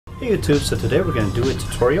Hey YouTube, so today we're going to do a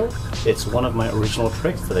tutorial. It's one of my original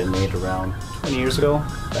tricks that I made around 20 years ago,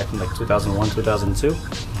 back in like 2001, 2002.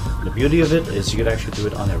 The beauty of it is you could actually do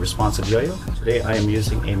it on a responsive yo-yo. Today I am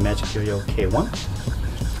using a Magic Yo-Yo K1.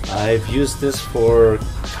 I've used this for a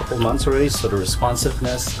couple months already, so the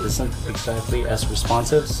responsiveness isn't exactly as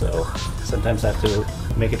responsive, so sometimes I have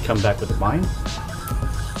to make it come back with a bind.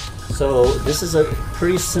 So this is a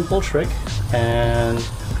pretty simple trick, and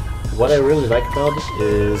what I really like about it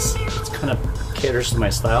is it's kind of caters to my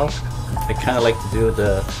style. I kind of like to do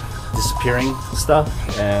the disappearing stuff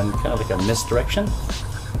and kind of like a misdirection.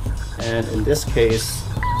 And in this case,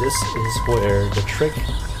 this is where the trick,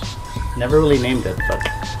 never really named it, but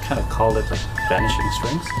kind of called it like vanishing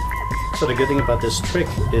strings. So the good thing about this trick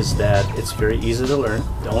is that it's very easy to learn.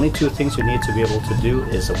 The only two things you need to be able to do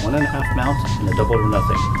is a 1.5 mount and a double or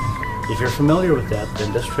nothing. If you're familiar with that,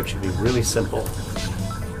 then this trick should be really simple.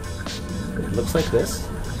 It looks like this.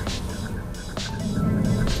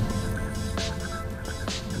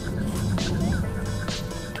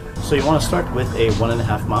 So you want to start with a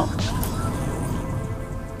 1.5 mount.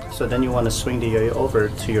 So then you want to swing the yo-yo over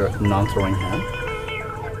to your non-throwing hand.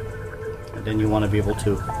 And then you want to be able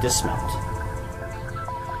to dismount.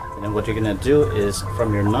 And then what you're going to do is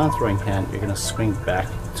from your non-throwing hand, you're going to swing back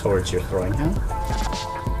towards your throwing hand.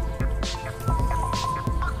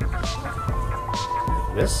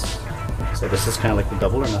 Like this. So this is kind of like the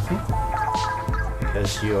double or nothing,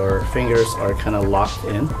 because your fingers are kind of locked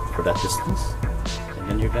in for that distance. And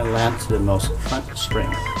then you're going to land to the most front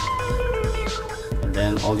string. And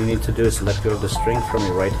then all you need to do is let go of the string from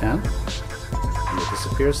your right hand, and it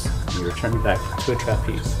disappears, and you return back to a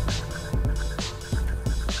trapeze.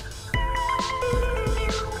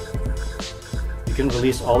 You can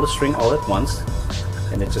release all the string all at once,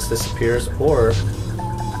 and it just disappears, or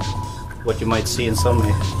what you might see in some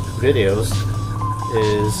videos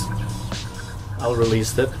is I'll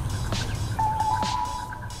release it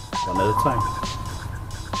one at a time.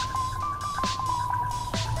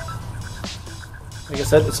 Like I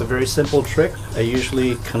said, it's a very simple trick. I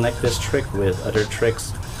usually connect this trick with other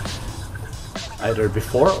tricks either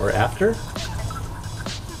before or after.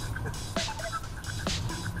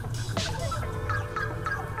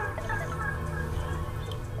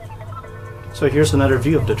 So here's another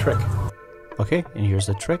view of the trick. Okay, and here's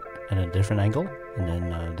the trick at a different angle, and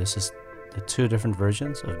then this is the two different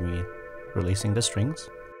versions of me releasing the strings.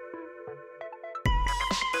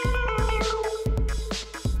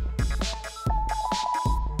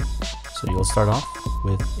 So you'll start off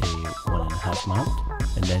with a 1.5 mount,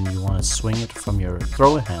 and then you want to swing it from your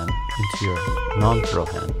throw hand into your non-throw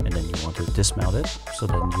hand, and then you want to dismount it, so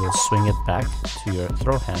then you'll swing it back to your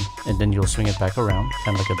throw hand, and then you'll swing it back around,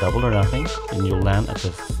 kind of like a double or nothing, and you'll land at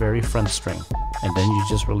the very front string. And then you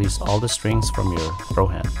just release all the strings from your throw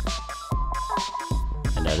hand.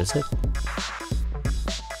 And that is it.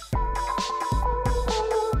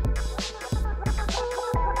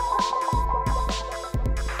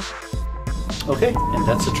 Okay, and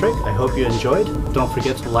that's the trick. I hope you enjoyed. Don't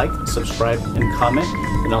forget to like, subscribe, and comment,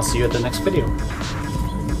 and I'll see you at the next video.